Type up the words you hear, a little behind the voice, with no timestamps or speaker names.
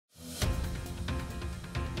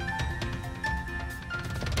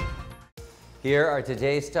Here are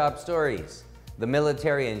today's top stories. The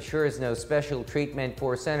military ensures no special treatment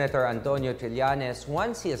for Senator Antonio Trillanes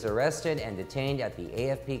once he is arrested and detained at the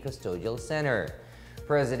AFP Custodial Center.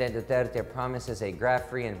 President Duterte promises a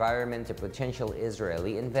graft-free environment to potential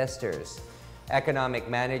Israeli investors. Economic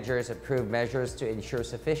managers approve measures to ensure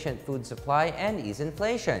sufficient food supply and ease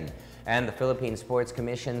inflation. And the Philippine Sports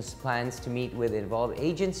Commission's plans to meet with involved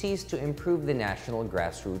agencies to improve the national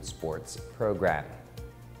grassroots sports program.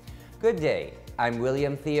 Good day, I'm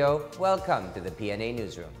William Theo. Welcome to the PNA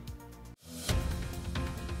Newsroom.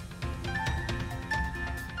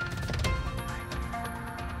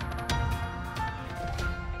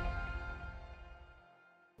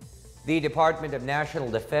 The Department of National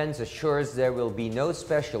Defense assures there will be no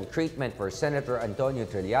special treatment for Senator Antonio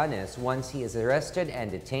Trillanes once he is arrested and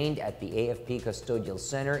detained at the AFP Custodial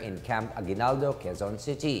Center in Camp Aguinaldo, Quezon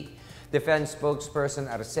City. Defense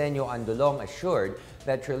spokesperson Arsenio Andulong assured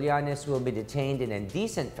that Trillanes will be detained in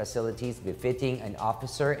indecent facilities befitting an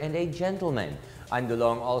officer and a gentleman.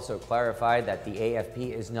 Andulong also clarified that the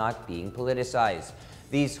AFP is not being politicized.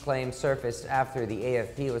 These claims surfaced after the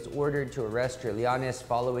AFP was ordered to arrest Trillanes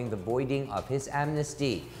following the voiding of his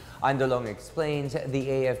amnesty. Andulong explains the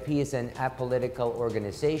AFP is an apolitical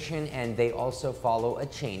organization and they also follow a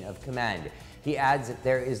chain of command. He adds that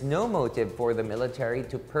there is no motive for the military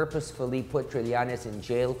to purposefully put Trillanes in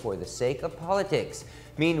jail for the sake of politics.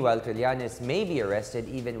 Meanwhile, Trillanes may be arrested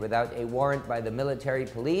even without a warrant by the military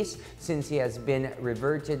police since he has been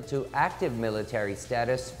reverted to active military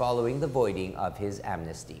status following the voiding of his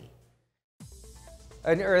amnesty.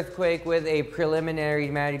 An earthquake with a preliminary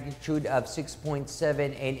magnitude of 6.7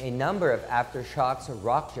 and a number of aftershocks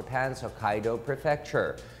rocked Japan's Hokkaido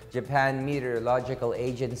prefecture. Japan Meteorological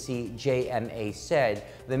Agency JMA said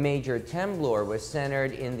the major temblor was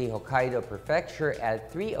centered in the Hokkaido prefecture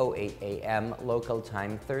at 3:08 a.m. local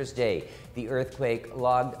time Thursday. The earthquake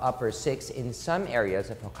logged upper 6 in some areas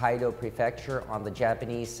of Hokkaido prefecture on the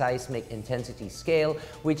Japanese seismic intensity scale,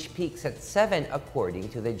 which peaks at 7 according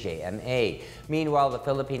to the JMA. Meanwhile, the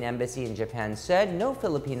Philippine Embassy in Japan said no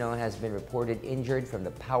Filipino has been reported injured from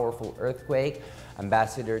the powerful earthquake.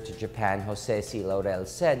 Ambassador to Japan Jose C. Laurel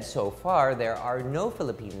said so far there are no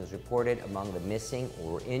Filipinos reported among the missing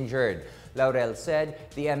or injured. Laurel said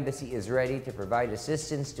the embassy is ready to provide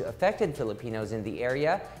assistance to affected Filipinos in the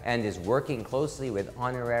area and is working closely with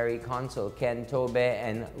Honorary Consul Ken Tobe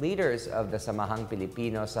and leaders of the Samahang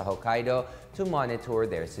Pilipino sa Hokkaido to monitor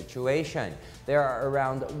their situation. There are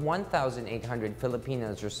around 1,800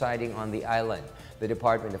 Filipinos residing on the island, the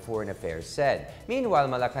Department of Foreign Affairs said. Meanwhile,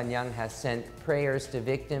 Malacanang has sent prayers to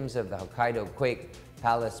victims of the Hokkaido quake.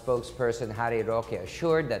 Palace spokesperson Harry Roque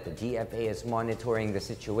assured that the DFA is monitoring the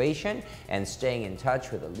situation and staying in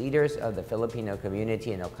touch with the leaders of the Filipino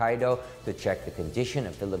community in Hokkaido to check the condition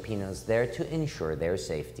of Filipinos there to ensure their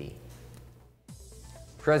safety.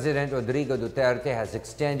 President Rodrigo Duterte has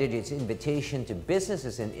extended his invitation to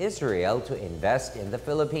businesses in Israel to invest in the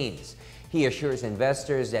Philippines. He assures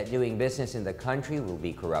investors that doing business in the country will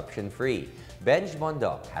be corruption-free. Benj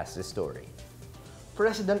Mondok has the story.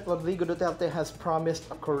 President Rodrigo Duterte has promised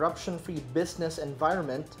a corruption-free business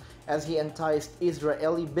environment as he enticed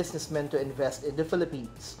Israeli businessmen to invest in the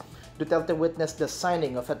Philippines. Duterte witnessed the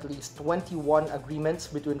signing of at least 21 agreements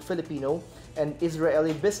between Filipino and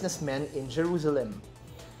Israeli businessmen in Jerusalem.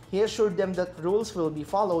 He assured them that rules will be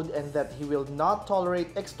followed and that he will not tolerate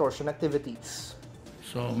extortion activities.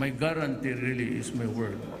 So my guarantee really is my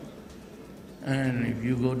word. And if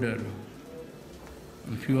you go there,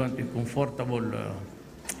 if you want a comfortable,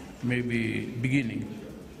 maybe beginning,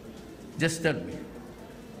 just tell me.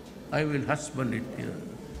 I will husband it,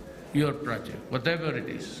 your project, whatever it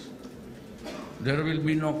is. There will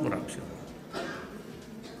be no corruption.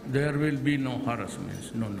 There will be no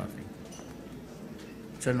harassments, no nothing.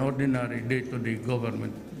 It's an ordinary day-to-day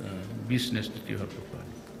government business that you have to follow.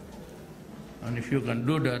 And if you can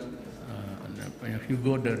do that, if you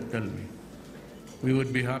go there, tell me. We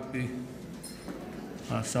would be happy.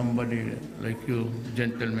 Somebody like you,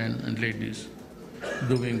 gentlemen and ladies,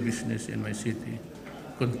 doing business in my city,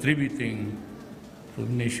 contributing to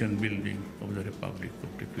nation building of the Republic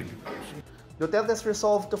of the Philippines. Duterte's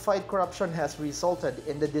resolve to fight corruption has resulted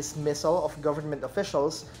in the dismissal of government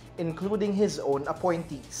officials, including his own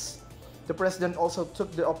appointees. The president also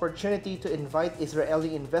took the opportunity to invite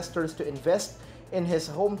Israeli investors to invest in his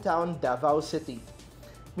hometown, Davao City.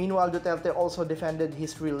 Meanwhile, Duterte also defended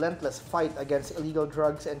his relentless fight against illegal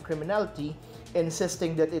drugs and criminality,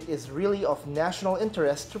 insisting that it is really of national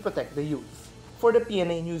interest to protect the youth. For the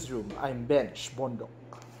PNA Newsroom, I'm Benj Bondok.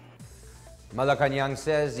 Malacanang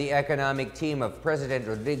says the economic team of President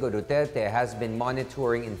Rodrigo Duterte has been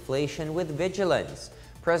monitoring inflation with vigilance.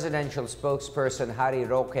 Presidential spokesperson Harry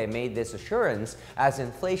Roque made this assurance as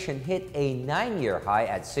inflation hit a 9-year high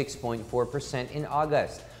at 6.4% in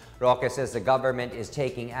August. Roque says the government is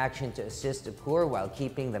taking action to assist the poor while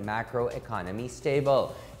keeping the macroeconomy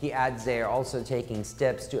stable. He adds they are also taking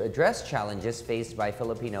steps to address challenges faced by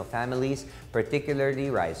Filipino families, particularly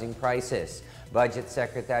rising prices. Budget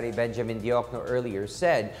Secretary Benjamin Diokno earlier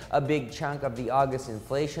said a big chunk of the August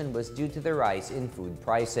inflation was due to the rise in food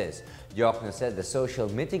prices. Diokno said the social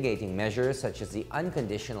mitigating measures such as the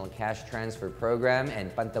Unconditional Cash Transfer Program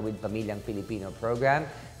and Pantawid Pamilyang Pilipino program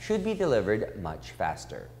should be delivered much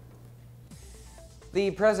faster.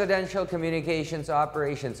 The Presidential Communications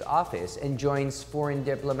Operations Office enjoins foreign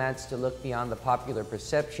diplomats to look beyond the popular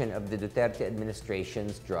perception of the Duterte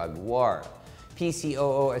administration's drug war.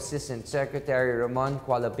 PCOO Assistant Secretary Ramon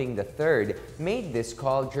Kualaping III made this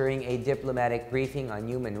call during a diplomatic briefing on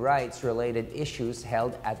human rights-related issues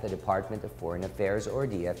held at the Department of Foreign Affairs or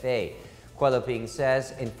DFA. Kualaping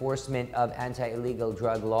says enforcement of anti-illegal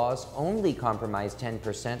drug laws only comprise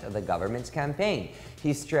 10% of the government's campaign.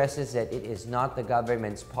 He stresses that it is not the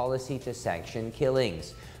government's policy to sanction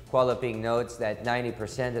killings. Kualaping notes that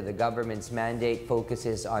 90% of the government's mandate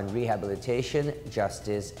focuses on rehabilitation,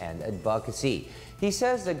 justice, and advocacy. He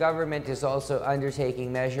says the government is also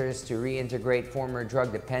undertaking measures to reintegrate former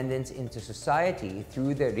drug dependents into society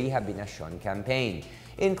through the Rehabilitacion campaign.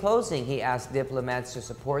 In closing, he asked diplomats to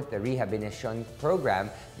support the Rehabilitacion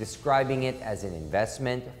program, describing it as an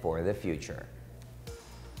investment for the future.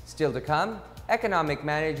 Still to come, economic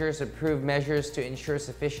managers approve measures to ensure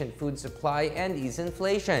sufficient food supply and ease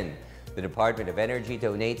inflation. The Department of Energy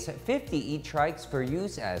donates 50 e-trikes for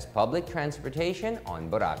use as public transportation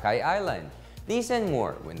on Boracay Island. These and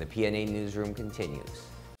more when the PNA Newsroom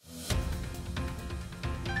continues.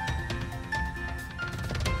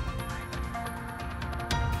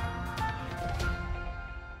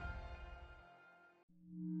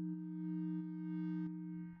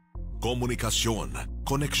 Komunikasyon,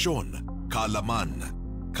 koneksyon, kaalaman,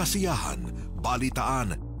 kasiyahan,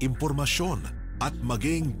 balitaan, impormasyon, at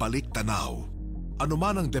maging balik-tanaw. Ano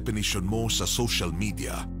man ang definisyon mo sa social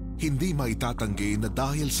media, hindi maitatanggi na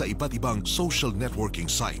dahil sa iba't ibang social networking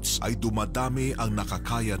sites ay dumadami ang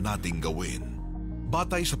nakakaya nating gawin.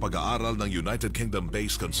 Batay sa pag-aaral ng United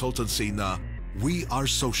Kingdom-based consultancy na We Are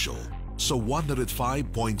Social, sa 105.7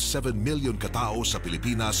 million katao sa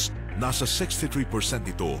Pilipinas, nasa 63%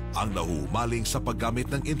 nito ang nahumaling sa paggamit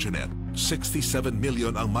ng internet. 67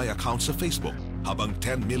 million ang may account sa Facebook, habang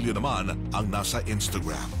 10 million naman ang nasa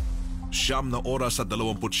Instagram. 9 oras at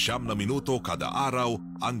 29 na minuto kada araw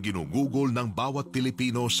ang ginugugol ng bawat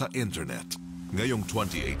Pilipino sa internet. Ngayong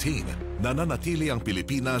 2018, nananatili ang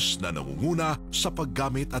Pilipinas na nangunguna sa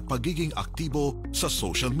paggamit at pagiging aktibo sa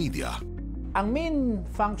social media. Ang main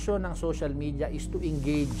function ng social media is to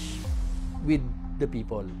engage with the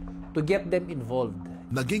people, to get them involved.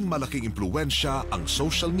 Naging malaking impluwensya ang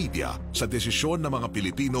social media sa desisyon ng mga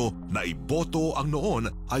Pilipino na iboto ang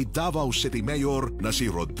noon ay Davao City Mayor na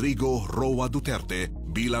si Rodrigo Roa Duterte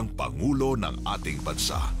bilang Pangulo ng ating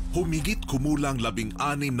bansa. Humigit kumulang 16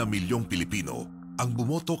 na milyong Pilipino ang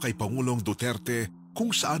bumoto kay Pangulong Duterte,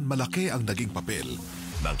 kung saan malaki ang naging papel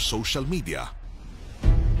ng social media.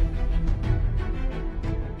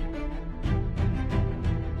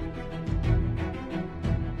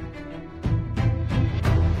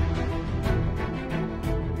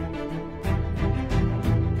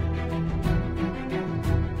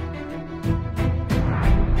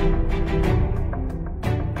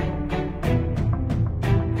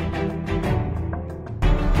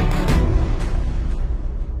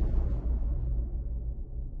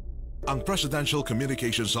 Ang Presidential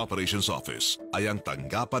Communications Operations Office ay ang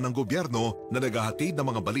tanggapan ng gobyerno na naghahatid ng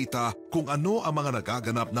mga balita kung ano ang mga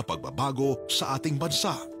nagaganap na pagbabago sa ating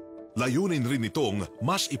bansa. Layunin rin nitong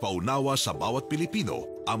mas ipaunawa sa bawat Pilipino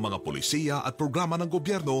ang mga polisiya at programa ng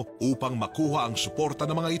gobyerno upang makuha ang suporta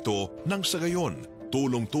ng mga ito nang sa gayon,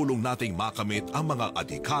 tulong-tulong nating makamit ang mga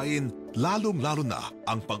adhikain, lalong-lalo na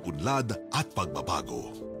ang pag-unlad at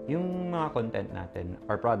pagbabago. Yung mga content natin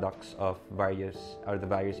are products of the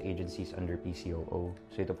various agencies under PCOO.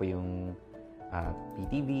 So ito po yung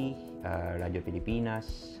PTV, Radio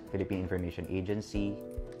Pilipinas, Philippine Information Agency,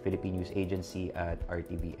 Philippine News Agency, at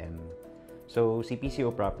RTVM. So si PCO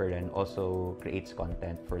proper rin also creates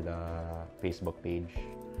content for the Facebook page.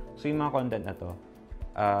 So yung mga content na to,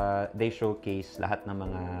 they showcase lahat ng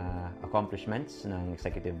mga accomplishments ng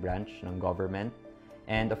executive branch, ng government,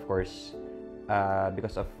 and of course,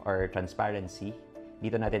 because of our transparency,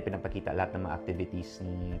 dito natin pinapakita lahat ng mga activities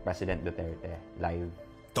ni President Duterte live.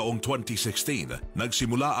 Taong 2016,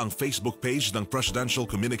 nagsimula ang Facebook page ng Presidential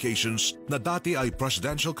Communications na dati ay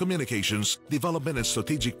Presidential Communications Development and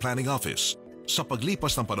Strategic Planning Office. Sa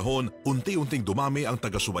paglipas ng panahon, unti-unting dumami ang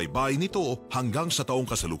taga-subaybay nito hanggang sa taong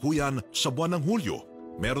kasalukuyan sa buwan ng Hulyo.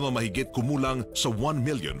 Meron ng mahigit kumulang sa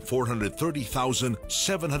 1,430,746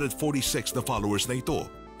 na followers na ito.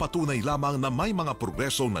 Patunay lamang na may mga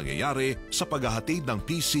progresong nangyayari sa paghahatid ng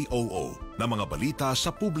PCOO na mga balita sa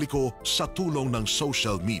publiko sa tulong ng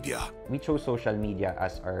social media. We chose social media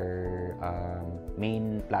as our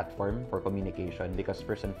main platform for communication because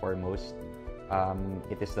first and foremost,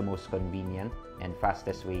 it is the most convenient and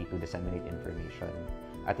fastest way to disseminate information.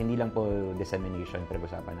 At hindi lang po dissemination,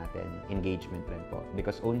 pag-usapan natin, engagement rin po.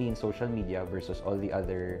 Because only in social media versus all the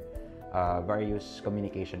other various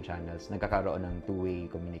communication channels, nagkakaroon ng two-way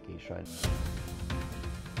communication.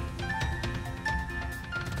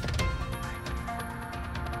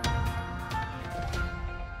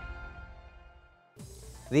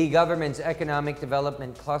 The government's economic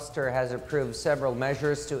development cluster has approved several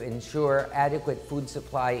measures to ensure adequate food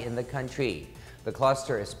supply in the country. The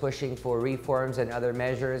cluster is pushing for reforms and other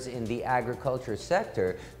measures in the agriculture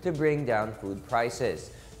sector to bring down food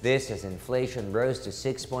prices. This as inflation rose to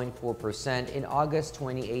 6.4% in August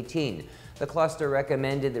 2018. The cluster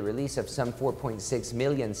recommended the release of some 4.6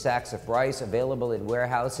 million sacks of rice available in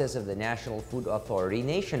warehouses of the National Food Authority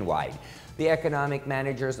nationwide. The economic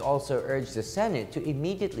managers also urged the Senate to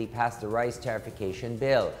immediately pass the rice tariffication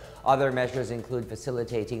bill. Other measures include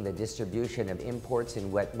facilitating the distribution of imports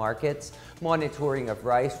in wet markets, monitoring of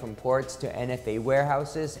rice from ports to NFA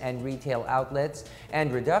warehouses and retail outlets,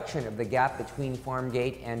 and reduction of the gap between farm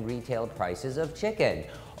gate and retail prices of chicken.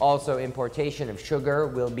 Also, importation of sugar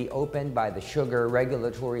will be opened by the Sugar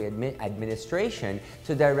Regulatory Administration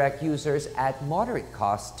to direct users at moderate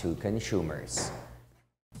cost to consumers.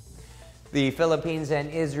 The Philippines and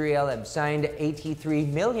Israel have signed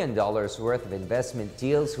 $83 million worth of investment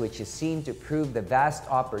deals, which is seen to prove the vast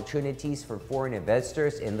opportunities for foreign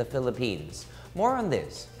investors in the Philippines. More on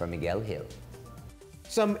this from Miguel Hill.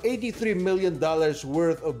 Some $83 million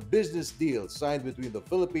worth of business deals signed between the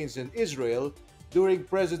Philippines and Israel during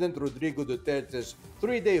President Rodrigo Duterte's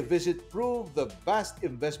three-day visit prove the vast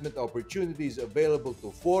investment opportunities available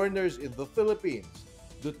to foreigners in the Philippines.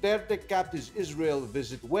 Duterte capped his Israel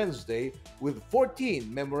visit Wednesday with 14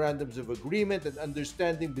 memorandums of agreement and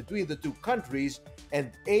understanding between the two countries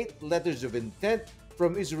and 8 letters of intent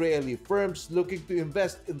from Israeli firms looking to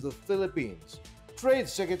invest in the Philippines. Trade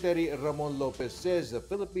Secretary Ramon Lopez says the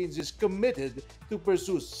Philippines is committed to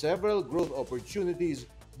pursue several growth opportunities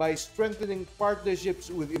by strengthening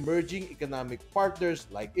partnerships with emerging economic partners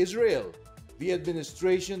like Israel. The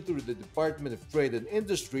administration, through the Department of Trade and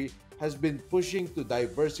Industry, has been pushing to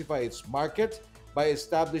diversify its market by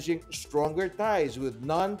establishing stronger ties with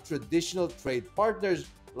non-traditional trade partners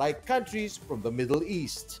like countries from the Middle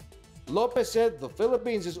East. Lopez said the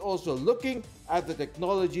Philippines is also looking at the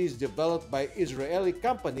technologies developed by Israeli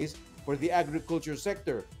companies for the agriculture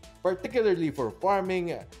sector, particularly for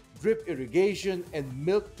farming, drip irrigation, and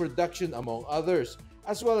milk production, among others,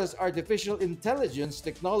 as well as artificial intelligence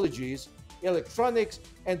technologies, electronics,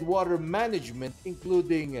 and water management,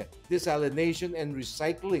 including desalination and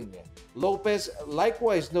recycling. Lopez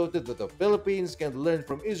likewise noted that the Philippines can learn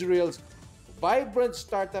from Israel's vibrant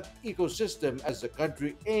startup ecosystem as the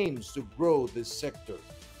country aims to grow this sector.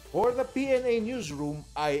 For the PNA Newsroom,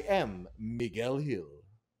 I am Miguel Hill.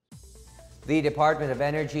 The Department of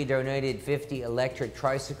Energy donated 50 electric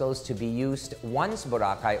tricycles to be used once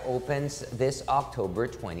Boracay opens this October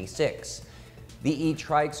 26. The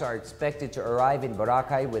e-trikes are expected to arrive in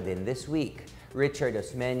Boracay within this week. Richard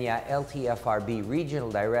Osmeña, LTFRB Regional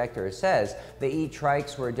Director, says the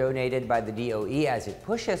e-trikes were donated by the DOE as it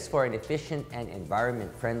pushes for an efficient and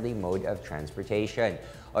environment-friendly mode of transportation.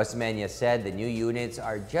 Osmeña said the new units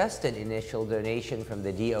are just an initial donation from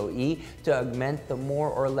the DOE to augment the more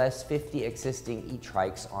or less 50 existing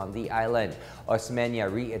e-trikes on the island. Osmeña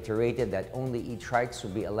reiterated that only e-trikes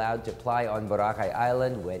will be allowed to ply on Boracay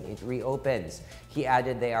Island when it reopens. He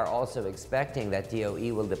added they are also expecting that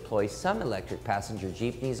DOE will deploy some electric passenger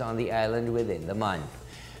jeepneys on the island within the month.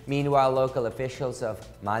 Meanwhile, local officials of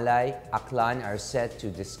Malay, Aklan are set to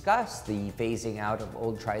discuss the phasing out of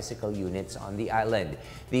old tricycle units on the island.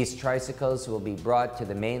 These tricycles will be brought to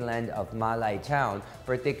the mainland of Malay town,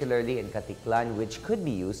 particularly in Katiklan, which could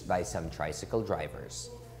be used by some tricycle drivers.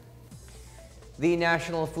 The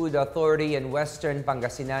National Food Authority in Western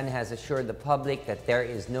Pangasinan has assured the public that there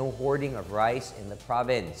is no hoarding of rice in the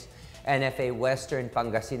province. NFA Western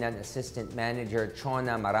Pangasinan Assistant Manager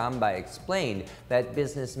Chona Maramba explained that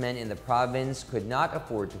businessmen in the province could not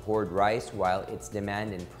afford to hoard rice while its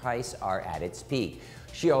demand and price are at its peak.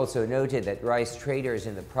 She also noted that rice traders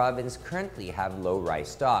in the province currently have low rice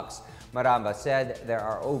stocks. Maramba said there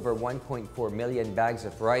are over 1.4 million bags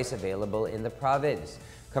of rice available in the province.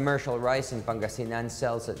 Commercial rice in Pangasinan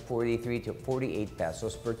sells at 43 to 48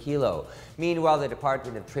 pesos per kilo. Meanwhile, the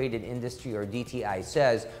Department of Trade and Industry, or DTI,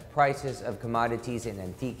 says prices of commodities in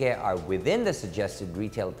Antique are within the suggested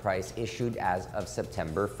retail price issued as of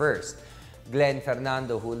September 1st. Glenn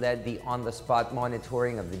Fernando, who led the on-the-spot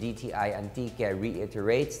monitoring of the DTI Antique,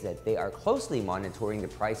 reiterates that they are closely monitoring the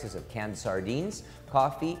prices of canned sardines,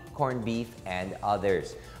 coffee, corned beef, and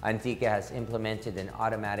others. Antique has implemented an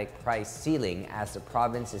automatic price ceiling as the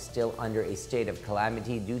province is still under a state of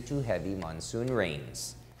calamity due to heavy monsoon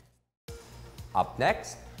rains. Up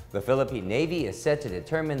next, the Philippine Navy is set to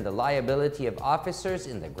determine the liability of officers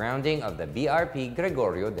in the grounding of the BRP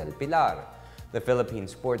Gregorio del Pilar. The Philippine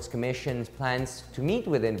Sports Commission plans to meet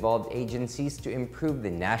with involved agencies to improve the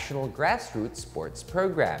national grassroots sports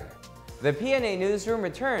program. The PNA Newsroom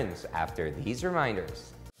returns after these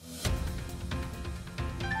reminders.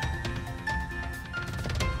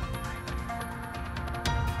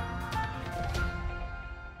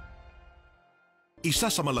 Isa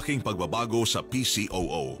sa malaking pagbabago sa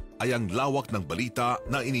PCOO ay ang lawak ng balita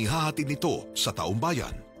na inihahatid nito sa taong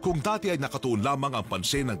bayan. Kung dati ay nakatuon lamang ang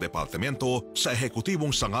pansin ng departamento sa ehekutibong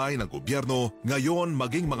sangay ng gobyerno, ngayon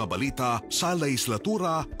maging mga balita sa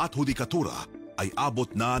lehislatura at hudikatura ay abot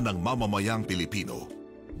na ng mamamayang Pilipino.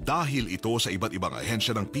 Dahil ito sa iba't ibang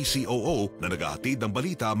ahensya ng PCOO na naghahatid ng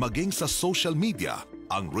balita maging sa social media,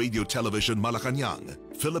 ang Radio Television Malacanang,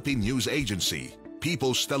 Philippine News Agency,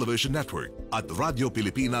 People's Television Network at Radio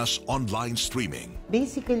Pilipinas online streaming.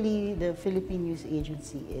 Basically, the Philippine News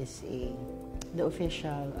Agency is the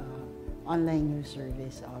official online news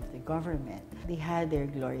service of the government. They had their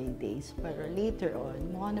glory days, but later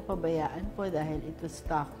on, mga napabayaan po dahil it was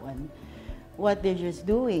stuck on what they're just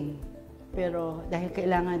doing. Pero dahil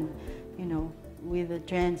kailangan, with the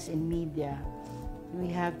trends in media, we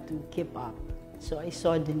have to keep up. So I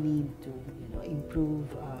saw the need to, improve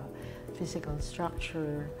physical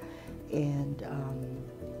structure and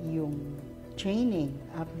yung training,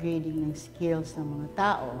 upgrading ng skills ng mga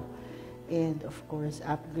tao, and of course,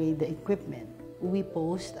 upgrade the equipment. We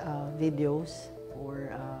post videos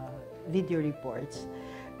or video reports.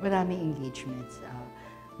 Maraming engagements.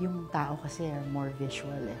 Yung tao kasi are more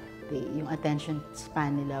visual. Yung attention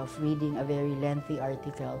span nila of reading a very lengthy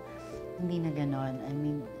article, hindi na ganon. I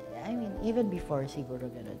mean, even before siguro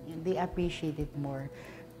ganon. They appreciate it more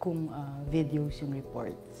kung videos yung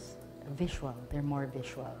reports. Visual. They're more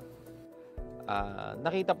visual.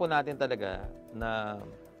 Nakita po natin talaga na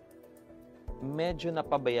medyo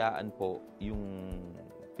napabayaan po yung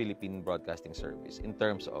Philippine Broadcasting Service in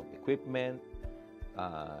terms of equipment.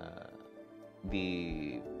 The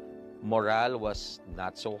morale was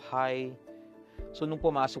not so high. So nung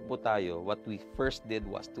pumasok po tayo, what we first did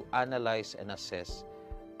was to analyze and assess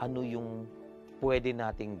ano yung pwede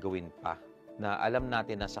nating gawin pa. Na alam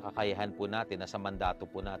natin na sa kakayahan po natin, na sa mandato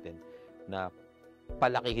po natin, na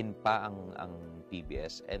palakihin pa ang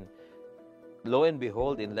PBS. And lo and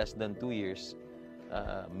behold, in less than 2 years,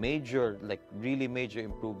 really major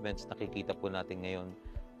improvements nakikita po natin ngayon.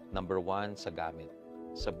 Number one, sa gamit,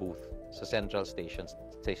 sa booth, sa central station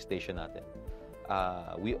natin.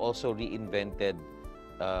 We also reinvented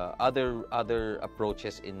other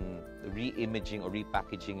approaches in re-imaging or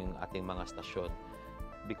repackaging yung ating mga stasyon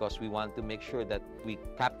because we want to make sure that we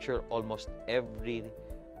capture almost every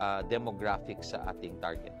demographic sa ating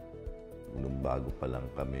target. Nung bago pa lang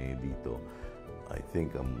kami dito, I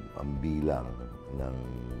think ang bilang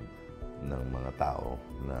ng mga tao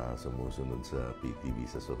na sumusunod sa PTV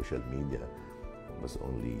sa social media was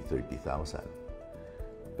only 30,000.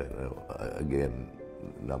 Pero again,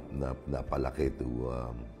 napalaki to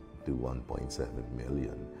 1.7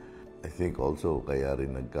 million. I think also kaya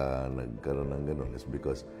rin nagkaroon ng ganun is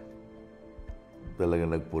because talaga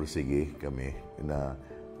nagpursige kami na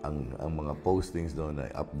ang mga postings doon ay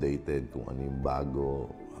updated kung ano yung bago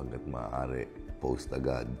hanggat maaari post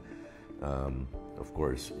agad. Of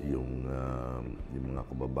course, yung mga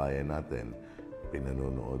kababayan natin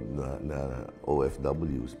pinanonood na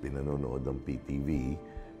OFWs pinanonood ng PTV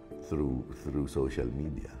through social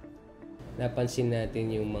media. Napansin natin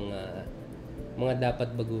yung mga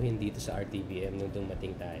dapat baguhin dito sa RTBM nung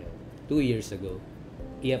dumating tayo 2 years ago.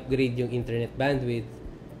 I-upgrade yung internet bandwidth.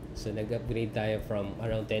 So nag-upgrade tayo from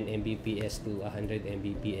around 10 Mbps to 100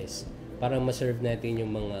 Mbps para ma-serve natin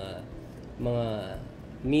yung mga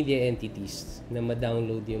media entities na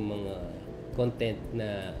ma-download yung mga content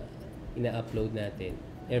na ina-upload natin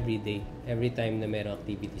every day, every time na merong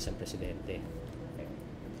activities ang presidente.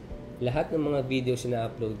 Lahat ng mga videos na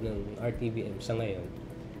upload ng RTVM sa ngayon,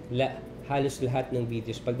 halos lahat ng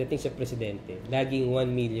videos pagdating sa presidente, laging 1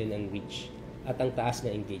 million ang reach at ang taas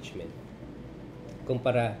na engagement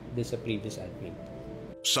kumpara doon sa previous admin.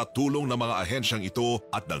 Sa tulong ng mga ahensyang ito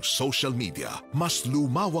at ng social media, mas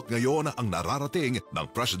lumawak ngayon ang nararating ng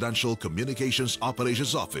Presidential Communications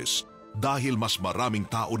Operations Office dahil mas maraming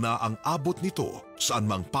tao na ang abot nito saan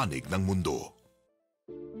mang panig ng mundo.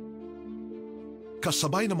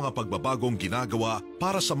 Kasabay ng mga pagbabagong ginagawa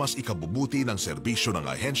para sa mas ikabubuti ng serbisyo ng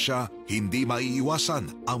ahensya, hindi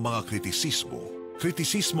maiiwasan ang mga kritisismo.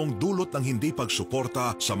 Kritisismong dulot ng hindi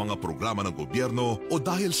pagsuporta sa mga programa ng gobyerno o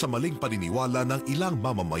dahil sa maling paniniwala ng ilang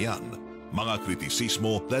mamamayan. Mga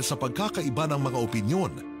kritisismo dahil sa pagkakaiba ng mga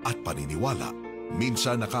opinyon at paniniwala.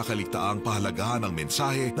 Minsan nakakaligtaan ang pahalagahan ng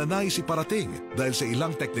mensahe na nais iparating dahil sa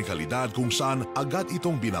ilang teknikalidad kung saan agad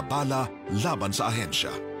itong binabala laban sa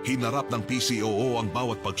ahensya. Hinarap ng PCOO ang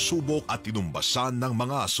bawat pagsubok at tinumbasan ng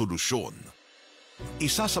mga solusyon.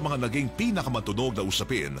 Isa sa mga naging pinakamatunog na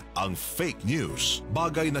usapin ang fake news,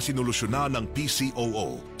 bagay na sinolusyonan ng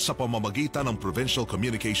PCOO sa pamamagitan ng Provincial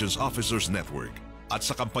Communications Officers Network. At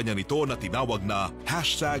sa kampanya nito na tinawag na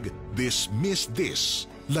 #DismissThis,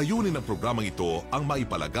 layunin ng programang ito ang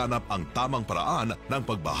maipalaganap ang tamang paraan ng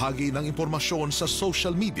pagbahagi ng impormasyon sa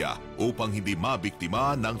social media upang hindi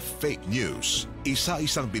mabiktima ng fake news.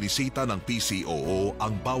 Isa-isang binisita ng PCOO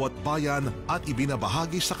ang bawat bayan at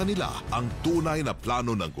ibinabahagi sa kanila ang tunay na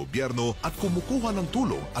plano ng gobyerno at kumukuha ng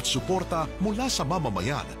tulong at suporta mula sa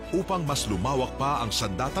mamamayan upang mas lumawak pa ang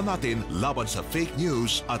sandata natin laban sa fake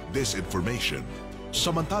news at disinformation.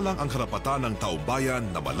 Samantalang ang karapatan ng taumbayan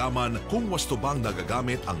na malaman kung wasto bang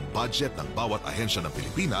nagagamit ang budget ng bawat ahensya ng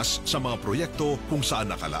Pilipinas sa mga proyekto kung saan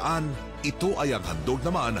nakalaan, ito ay ang handog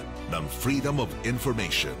naman ng Freedom of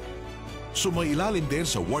Information. Sumailalim din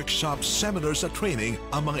sa workshops, seminars at training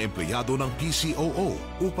ang mga empleyado ng PCOO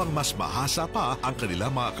upang mas mahasa pa ang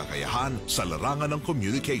kanilang mga kakayahan sa larangan ng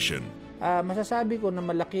communication. Masasabi ko na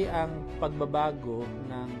malaki ang pagbabago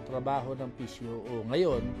ng trabaho ng PCOO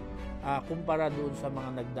ngayon kumpara doon sa mga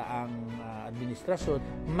nagdaang administrasyon.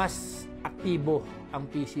 Mas aktibo ang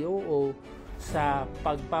PCOO sa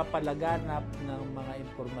pagpapalaganap ng mga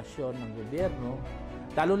impormasyon ng gobyerno,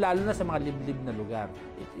 lalo-lalo na sa mga liblib na lugar.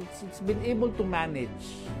 It's been able to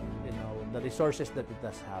manage, the resources that it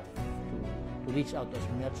does have to reach out to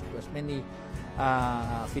as many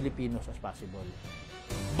Filipinos as possible.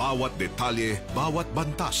 Bawat detalye, bawat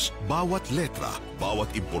bantas, bawat letra,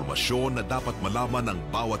 bawat impormasyon na dapat malaman ng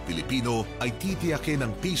bawat Pilipino ay titiyakin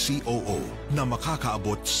ng PCOO na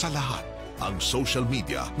makakaabot sa lahat. Ang social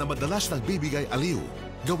media na madalas nagbibigay aliw,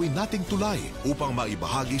 gawin nating tulay upang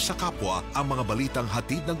maibahagi sa kapwa ang mga balitang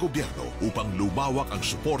hatid ng gobyerno upang lumawak ang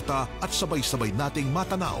suporta at sabay-sabay nating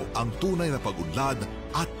matanaw ang tunay na pag-unlad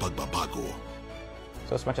at pagbabago.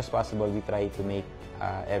 So as much as possible, we try to make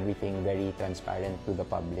everything very transparent to the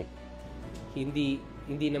public. Hindi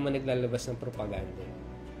naman naglalabas ng propaganda.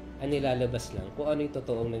 Ang nilalabas lang kung ano yung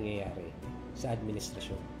totoong nangyayari sa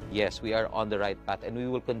administrasyon. Yes, we are on the right path and we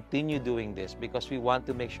will continue doing this because we want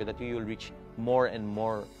to make sure that we will reach more and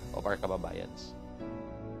more of our kababayans.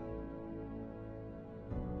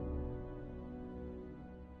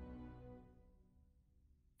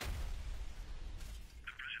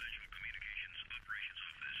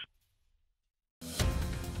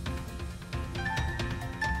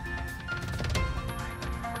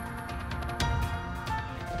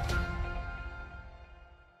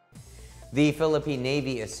 The Philippine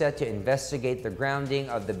Navy is set to investigate the grounding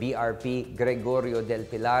of the BRP Gregorio del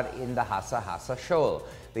Pilar in the Hasa-Hasa Shoal.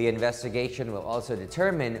 The investigation will also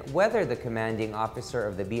determine whether the commanding officer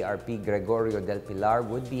of the BRP Gregorio del Pilar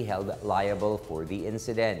would be held liable for the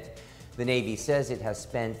incident. The Navy says it has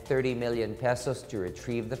spent 30 million pesos to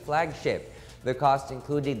retrieve the flagship. The cost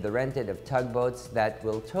included the rented of tugboats that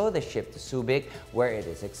will tow the ship to Subic, where it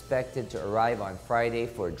is expected to arrive on Friday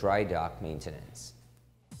for dry dock maintenance.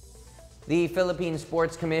 The Philippine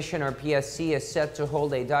Sports Commission, or PSC, is set to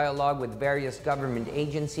hold a dialogue with various government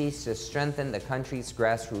agencies to strengthen the country's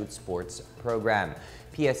grassroots sports program.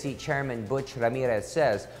 PSC Chairman Butch Ramirez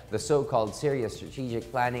says the so-called serious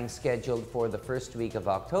strategic planning scheduled for the first week of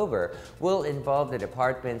October will involve the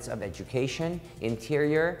Departments of Education,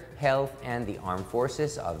 Interior, Health, and the Armed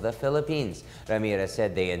Forces of the Philippines. Ramirez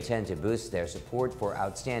said they intend to boost their support for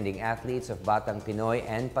outstanding athletes of Batang Pinoy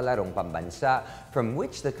and Palarong Pambansa, from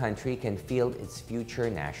which the country can field its future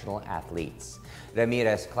national athletes.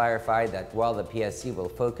 Ramirez clarified that while the PSC will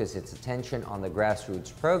focus its attention on the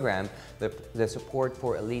grassroots program, the support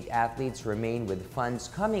for elite athletes remain with funds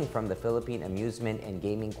coming from the Philippine Amusement and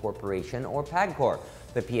Gaming Corporation, or PAGCOR.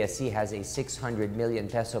 The PSC has a 600 million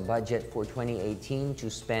peso budget for 2018 to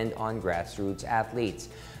spend on grassroots athletes.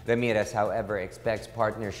 Ramirez, however, expects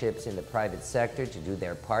partnerships in the private sector to do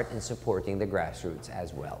their part in supporting the grassroots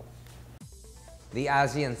as well. The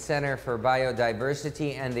ASEAN Center for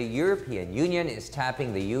Biodiversity and the European Union is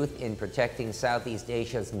tapping the youth in protecting Southeast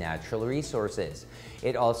Asia's natural resources.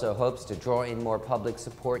 It also hopes to draw in more public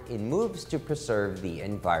support in moves to preserve the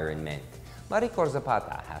environment. Maricor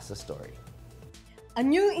Zapata has the story. A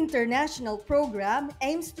new international program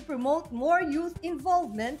aims to promote more youth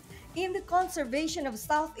involvement in the conservation of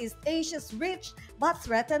Southeast Asia's rich but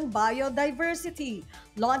threatened biodiversity.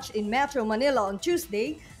 Launched in Metro Manila on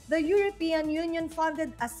Tuesday, the European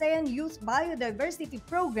Union-funded ASEAN Youth Biodiversity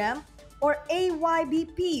Program, or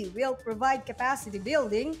AYBP, will provide capacity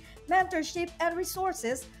building, mentorship, and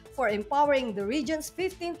resources for empowering the region's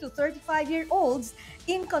 15 to 35-year-olds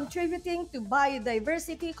in contributing to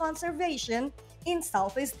biodiversity conservation in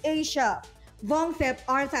Southeast Asia. Vongthep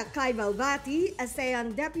Artha Kaivalvati,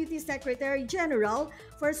 ASEAN Deputy Secretary General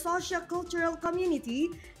for Socio-Cultural Community,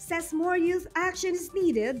 says more youth action is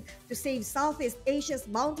needed to save Southeast Asia's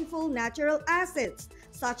bountiful natural assets,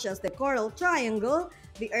 such as the Coral Triangle,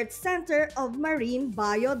 the Earth Center of Marine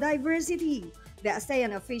Biodiversity. The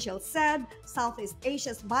ASEAN official said Southeast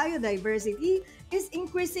Asia's biodiversity is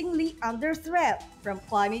increasingly under threat from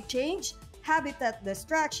climate change, habitat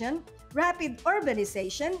destruction, rapid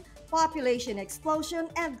urbanization, population explosion,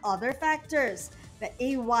 and other factors. The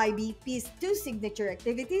AYBP's two signature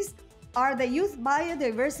activities are the Youth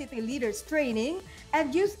Biodiversity Leaders Training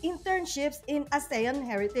and Youth Internships in ASEAN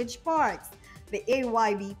Heritage Parks. The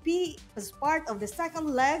AYBP was part of the second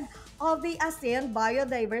leg of the ASEAN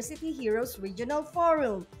Biodiversity Heroes Regional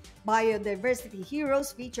Forum. Biodiversity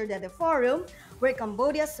heroes featured at the forum were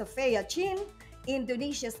Cambodia's Sophia Chin,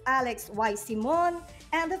 Indonesia's Alex Y. Simon,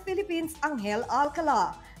 and the Philippines' Angel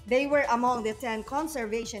Alcala. They were among the 10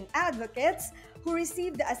 conservation advocates who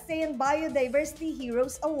received the ASEAN Biodiversity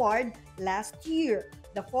Heroes Award last year.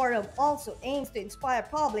 The forum also aims to inspire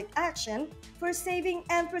public action for saving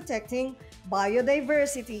and protecting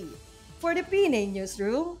biodiversity. For the PNA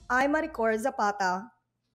Newsroom, I'm Maricor Zapata.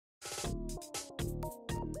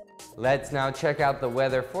 Let's now check out the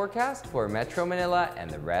weather forecast for Metro Manila and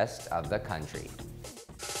the rest of the country.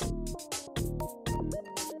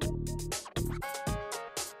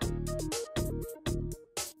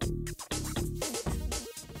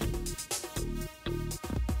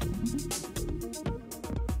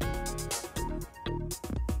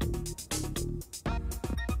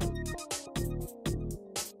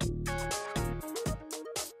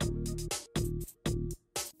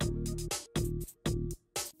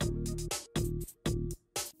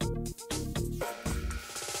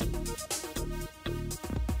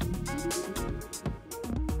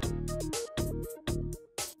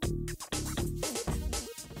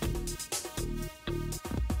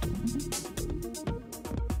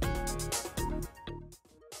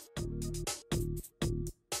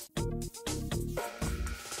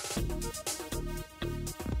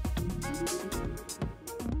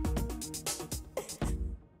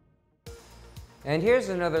 And here's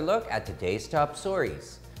another look at today's top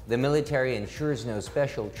stories. The military ensures no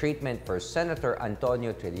special treatment for Senator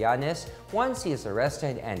Antonio Trillanes once he is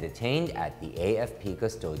arrested and detained at the AFP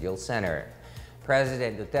Custodial Center.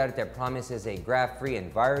 President Duterte promises a graft-free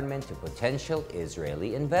environment to potential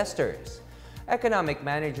Israeli investors. Economic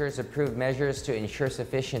managers approve measures to ensure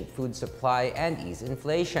sufficient food supply and ease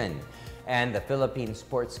inflation. And the Philippine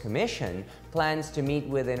Sports Commission plans to meet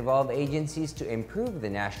with involved agencies to improve the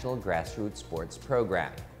national grassroots sports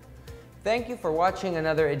program. Thank you for watching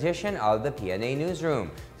another edition of the PNA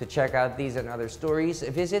Newsroom. To check out these and other stories,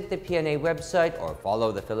 visit the PNA website or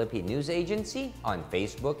follow the Philippine News Agency on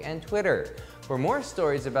Facebook and Twitter. For more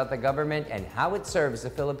stories about the government and how it serves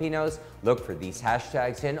the Filipinos, look for these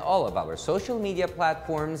hashtags in all of our social media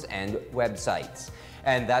platforms and websites.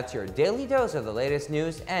 And that's your daily dose of the latest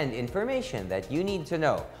news and information that you need to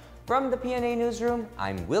know. From the PNA Newsroom,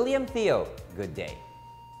 I'm William Theo. Good day.